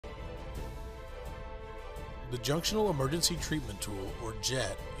The Junctional Emergency Treatment Tool, or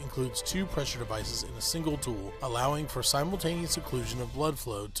JETT, includes two pressure devices in a single tool, allowing for simultaneous occlusion of blood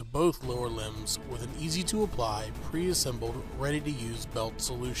flow to both lower limbs with an easy-to-apply, pre-assembled, ready-to-use belt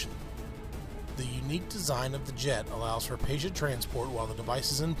solution. The unique design of the JETT allows for patient transport while the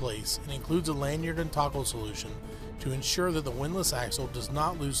device is in place and includes a lanyard and toggle solution to ensure that the windlass axle does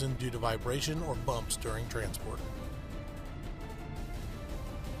not loosen due to vibration or bumps during transport.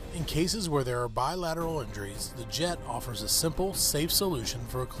 In cases where there are bilateral injuries, the JETT offers a simple, safe solution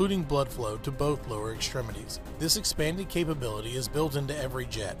for occluding blood flow to both lower extremities. This expanded capability is built into every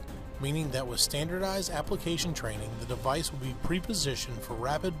JETT, meaning that with standardized application training, the device will be pre-positioned for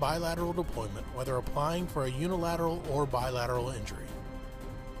rapid bilateral deployment, whether applying for a unilateral or bilateral injury.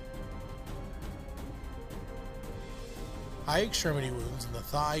 High extremity wounds in the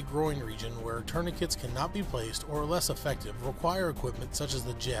thigh-groin region where tourniquets cannot be placed or are less effective require equipment such as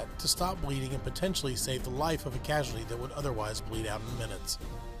the JETT to stop bleeding and potentially save the life of a casualty that would otherwise bleed out in minutes.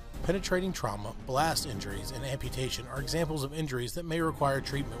 Penetrating trauma, blast injuries, and amputation are examples of injuries that may require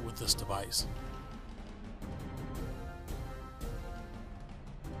treatment with this device.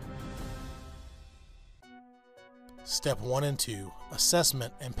 Step 1 and 2: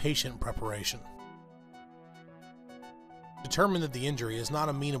 Assessment and Patient Preparation. Determine that the injury is not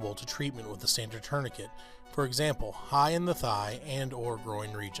amenable to treatment with a standard tourniquet, for example, high in the thigh and/or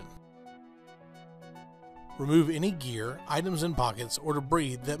groin region. Remove any gear, items in pockets, or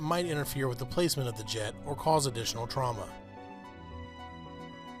debris that might interfere with the placement of the JETT or cause additional trauma.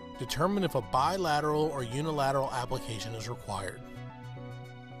 Determine if a bilateral or unilateral application is required.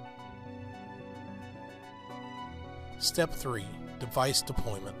 Step 3: Device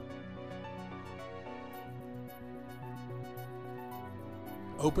Deployment.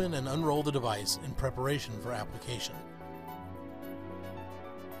 Open and unroll the device in preparation for application.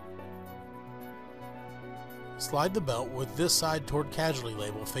 Slide the belt with this side toward casualty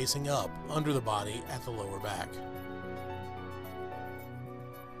label facing up under the body at the lower back.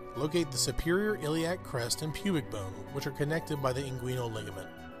 Locate the superior iliac crest and pubic bone, which are connected by the inguinal ligament.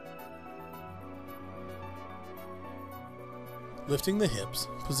 Lifting the hips,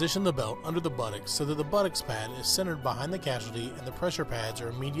 position the belt under the buttocks so that the buttocks pad is centered behind the casualty and the pressure pads are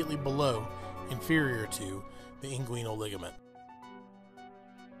immediately below, inferior to, the inguinal ligament.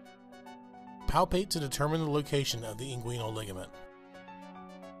 Palpate to determine the location of the inguinal ligament.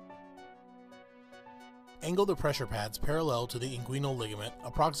 Angle the pressure pads parallel to the inguinal ligament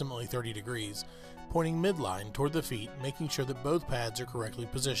approximately 30 degrees, pointing midline toward the feet, making sure that both pads are correctly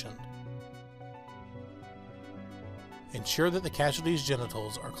positioned. Ensure that the casualty's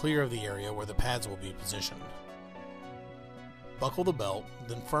genitals are clear of the area where the pads will be positioned. Buckle the belt,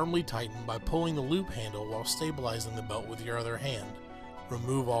 then firmly tighten by pulling the loop handle while stabilizing the belt with your other hand.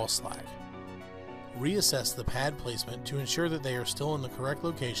 Remove all slack. Reassess the pad placement to ensure that they are still in the correct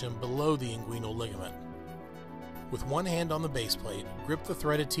location below the inguinal ligament. With one hand on the base plate, grip the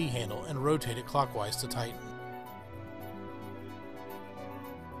threaded T-handle and rotate it clockwise to tighten.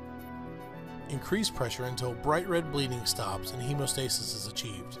 Increase pressure until bright red bleeding stops and hemostasis is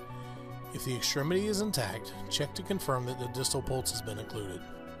achieved. If the extremity is intact, check to confirm that the distal pulse has been occluded.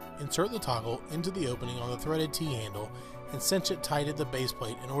 Insert the toggle into the opening on the threaded T-handle and cinch it tight at the base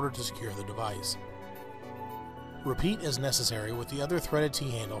plate in order to secure the device. Repeat as necessary with the other threaded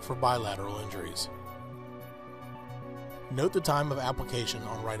T-handle for bilateral injuries. Note the time of application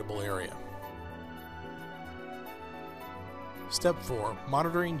on writable area. Step 4: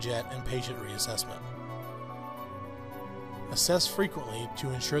 Monitoring JETT and patient reassessment. Assess frequently to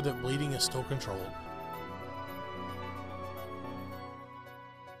ensure that bleeding is still controlled.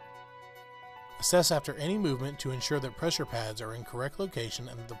 Assess after any movement to ensure that pressure pads are in correct location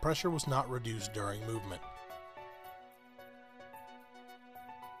and that the pressure was not reduced during movement.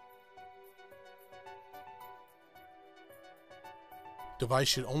 Device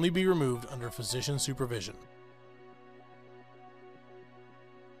should only be removed under physician supervision.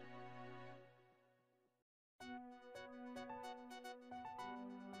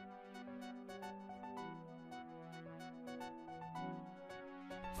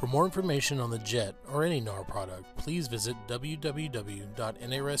 For more information on the JETT or any NAR product, please visit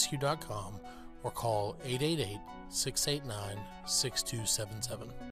www.narescue.com or call 888-689-6277.